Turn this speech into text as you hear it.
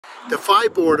Defy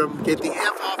boredom. Get the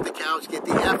F off the couch. Get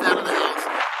the F out of the house.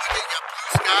 We got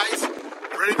blue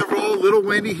skies. Ready to roll. Little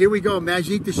windy. Here we go.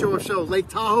 Magique the show of show. Lake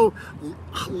Tahoe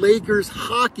Lakers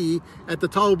hockey at the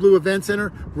Tahoe Blue Event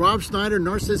Center. Rob Schneider,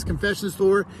 Narcissus Confession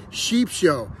Store. Sheep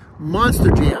Show. Monster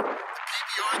Jam.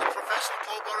 The Professional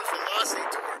Pole Boaters Velocity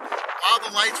Tour. While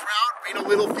the Lights Were Out, Reno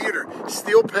Little Theater.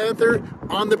 Steel Panther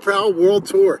On the Prowl World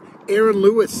Tour. Aaron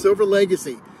Lewis, Silver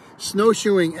Legacy.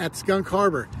 Snowshoeing at Skunk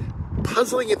Harbor.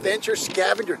 Puzzling Adventure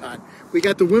Scavenger Hunt. We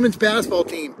got the women's basketball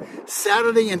team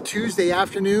Saturday and Tuesday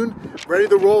afternoon. Ready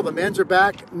to roll. The men's are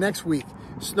back next week.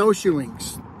 Snowshoeing,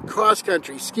 cross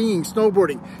country, skiing,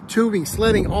 snowboarding, tubing,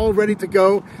 sledding, all ready to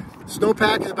go.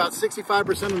 Snowpack is about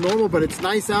 65% of normal, but it's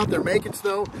nice out there making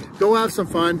snow. Go have some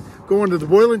fun. Go into the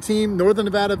Boylan Team, Northern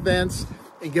Nevada events,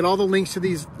 and get all the links to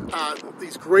these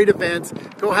great events.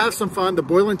 Go have some fun. The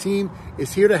Boylan Team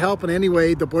is here to help in any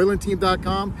way.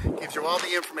 Theboylanteam.com gives you all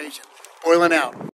the information. Boylan out.